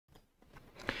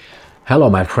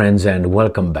Hello, my friends, and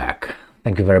welcome back.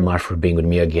 Thank you very much for being with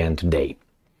me again today.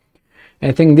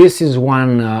 I think this is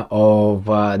one of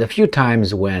the few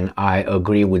times when I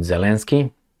agree with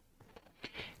Zelensky,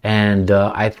 and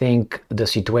I think the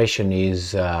situation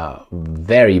is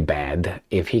very bad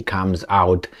if he comes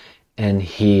out and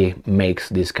he makes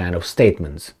these kind of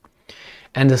statements.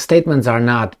 And the statements are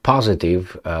not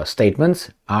positive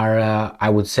statements, I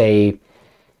would say,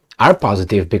 are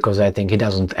positive because I think he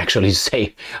doesn't actually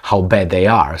say how bad they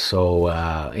are. So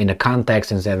in a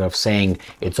context, instead of saying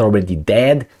it's already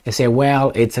dead, they say,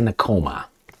 well, it's in a coma,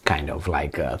 kind of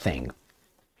like a thing.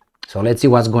 So let's see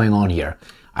what's going on here.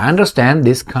 I understand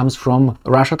this comes from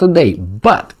Russia Today,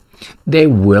 but they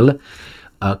will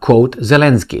quote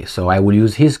Zelensky. So I will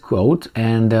use his quote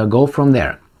and go from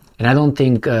there. And I don't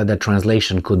think the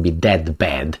translation could be that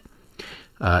bad.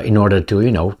 In order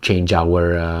to, change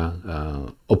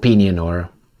our opinion or,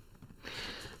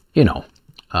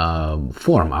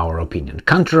 form our opinion.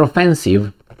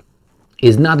 Counteroffensive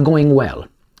is not going well,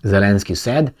 Zelensky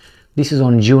said. This is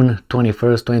on June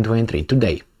 21st, 2023,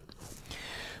 today.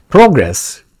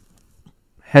 Progress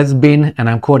has been, and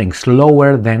I'm quoting,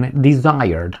 slower than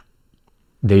desired,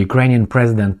 the Ukrainian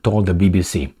president told the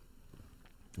BBC.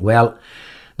 Well,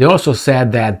 they also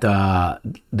said that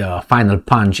the final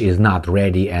punch is not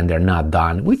ready and they're not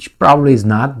done, which probably is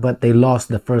not, but they lost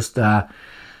the first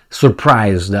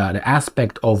surprise. The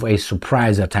aspect of a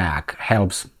surprise attack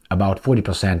helps about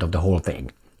 40% of the whole thing.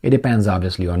 It depends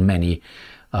obviously on many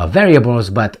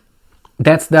variables, but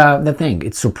that's the thing.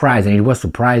 It's surprise, and it was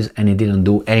surprise and it didn't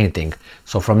do anything.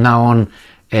 So from now on,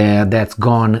 that's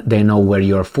gone. They know where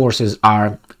your forces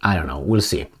are. I don't know. We'll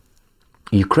see.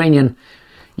 Ukraine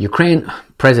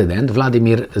President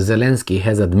Vladimir Zelensky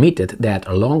has admitted that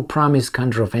a long-promised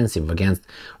counteroffensive against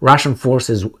Russian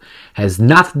forces has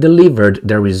not delivered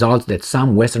the results that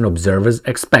some Western observers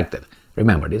expected.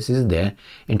 Remember, this is the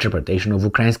interpretation of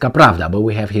Ukrainska Pravda, but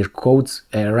we have here quotes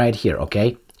right here,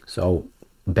 okay? So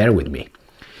bear with me.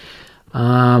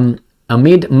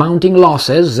 Amid mounting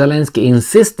losses, Zelensky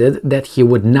insisted that he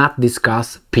would not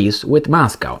discuss peace with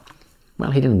Moscow.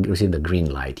 Well, he didn't receive the green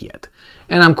light yet.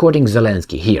 And I'm quoting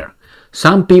Zelensky here.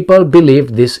 Some people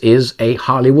believe this is a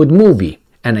Hollywood movie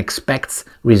and expects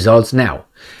results now.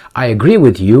 I agree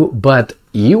with you, but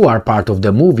you are part of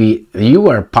the movie. You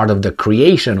are part of the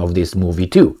creation of this movie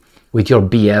too, with your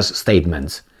BS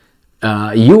statements.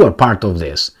 You are part of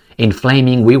this.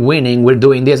 Inflaming, we're winning, we're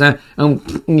doing this.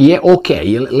 Yeah,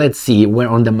 okay, let's see, we're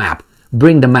on the map.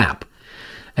 Bring the map.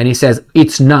 And he says,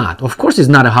 it's not. Of course it's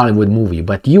not a Hollywood movie,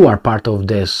 but you are part of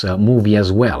this movie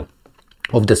as well.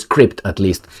 Of the script, at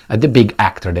least, the big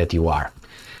actor that you are.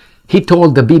 He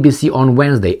told the BBC on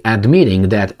Wednesday, admitting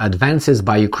that advances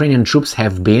by Ukrainian troops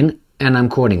have been, and I'm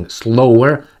quoting,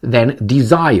 slower than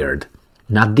desired.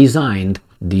 Not designed,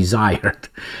 desired.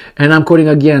 And I'm quoting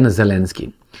again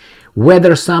Zelensky.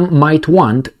 Whether some might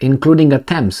want, including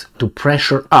attempts to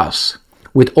pressure us.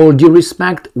 With all due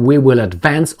respect, we will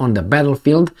advance on the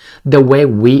battlefield the way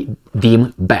we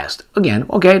deem best. Again,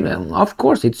 okay, of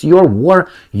course, it's your war.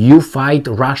 You fight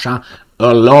Russia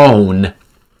alone.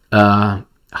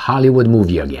 Hollywood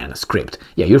movie again, script.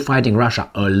 Yeah, you're fighting Russia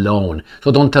alone.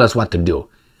 So don't tell us what to do.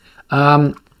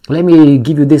 Let me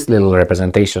give you this little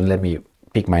representation. Let me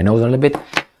pick my nose a little bit.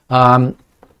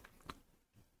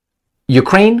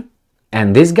 Ukraine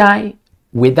and this guy,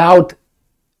 without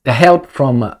the help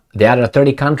from the other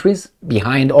 30 countries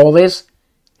behind all this,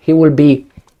 he will be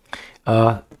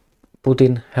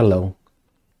Putin, hello.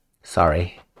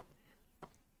 Sorry.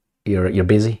 You're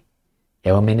busy?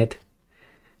 You have a minute?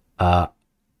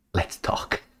 Let's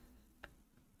talk.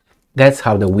 That's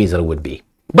how the weasel would be.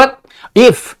 But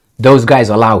if those guys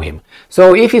allow him.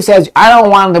 So if he says, I don't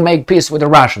want to make peace with the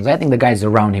Russians, I think the guys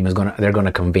around him they're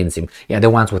gonna convince him. Yeah, the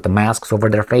ones with the masks over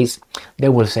their face, they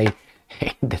will say,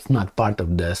 hey, that's not part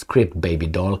of the script, baby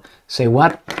doll. Say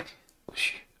what?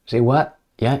 Say what?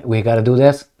 Yeah, we gotta do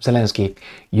this. Zelensky,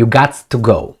 you got to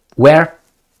go. Where?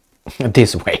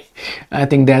 This way. I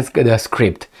think that's the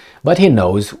script. But he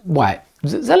knows why.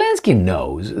 Zelensky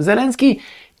knows. Zelensky,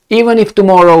 even if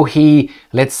tomorrow he,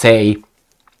 let's say,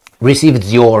 receives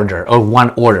the order, or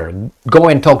one order, go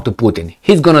and talk to Putin.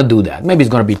 He's gonna do that. Maybe he's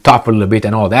gonna be tough a little bit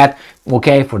and all that,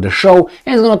 okay, for the show,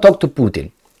 and he's gonna talk to Putin.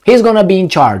 He's gonna be in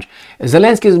charge.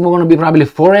 Zelensky is gonna be probably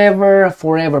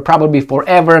probably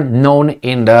forever known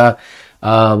in the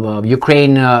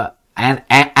Ukraine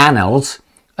annals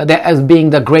as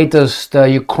being the greatest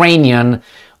Ukrainian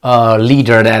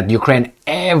leader that Ukraine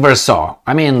ever saw.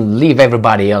 I mean, leave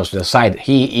everybody else to the side.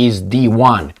 He is the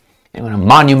one.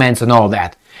 Monuments and all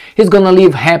that. He's gonna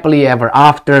live happily ever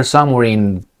after somewhere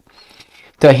in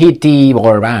Tahiti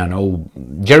or, I don't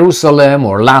know, Jerusalem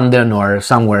or London or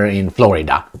somewhere in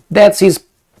Florida. That's his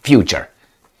future.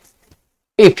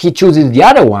 If he chooses the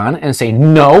other one and say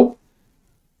no,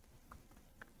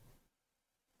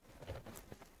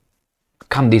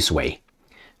 come this way,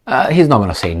 he's not going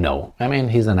to say no. I mean,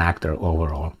 he's an actor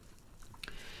overall.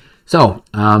 So,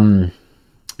 and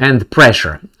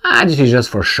pressure. This is just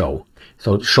for show.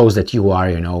 So it shows that you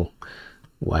are,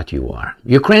 what you are.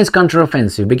 Ukraine's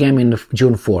counteroffensive began in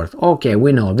June 4th. Okay,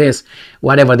 we know this.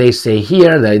 Whatever they say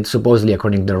here, that supposedly,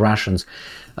 according to the Russians,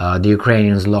 the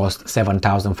Ukrainians lost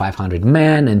 7,500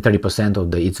 men and 30%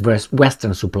 of its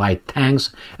Western supplied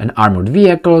tanks and armored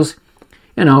vehicles.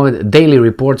 Daily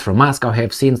reports from Moscow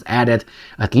have since added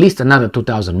at least another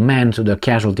 2,000 men to the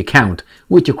casualty count,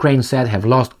 which Ukraine said have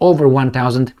lost over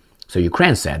 1,000. So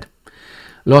Ukraine said,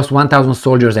 lost 1,000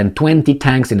 soldiers and 20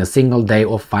 tanks in a single day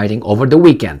of fighting over the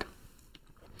weekend.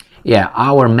 Yeah,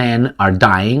 our men are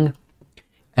dying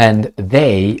and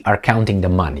they are counting the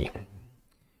money.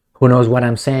 Who knows what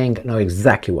I'm saying? Know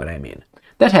exactly what I mean.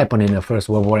 That happened in the First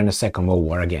World War and the Second World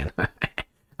War again.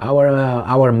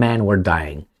 Our men were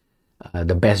dying.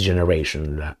 The best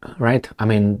generation, right? I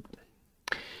mean,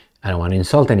 I don't want to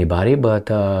insult anybody, but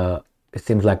it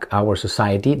seems like our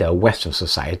society, the Western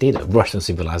society, the Western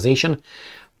civilization,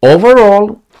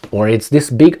 overall, or it's this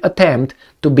big attempt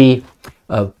to be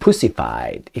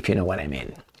pussified, if you know what I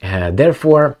mean.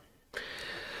 Therefore,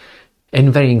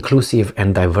 and very inclusive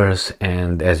and diverse,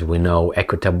 and as we know,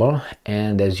 equitable,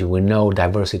 and as you will know,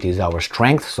 diversity is our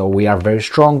strength, so we are very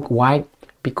strong. Why?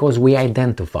 Because we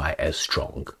identify as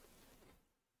strong.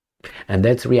 And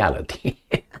that's reality.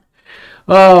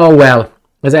 Oh, well,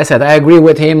 as I said, I agree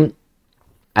with him.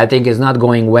 I think it's not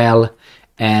going well.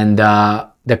 And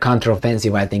the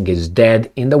counteroffensive, I think, is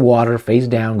dead in the water, face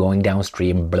down, going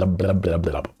downstream, blah, blah, blah,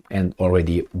 blah, and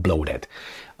already bloated.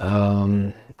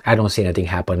 I don't see anything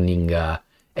happening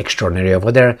extraordinary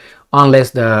over there, unless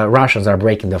the Russians are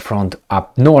breaking the front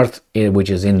up north,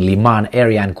 which is in Liman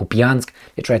area and Kupiansk.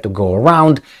 They try to go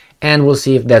around, and we'll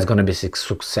see if that's going to be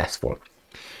successful.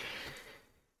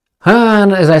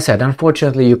 And as I said,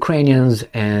 unfortunately, Ukrainians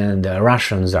and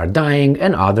Russians are dying,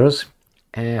 and others.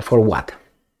 For what?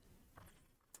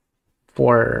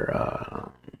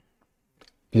 For,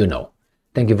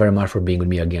 Thank you very much for being with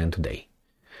me again today.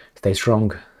 Stay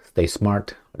strong, stay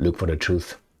smart, look for the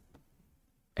truth,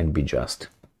 and be just.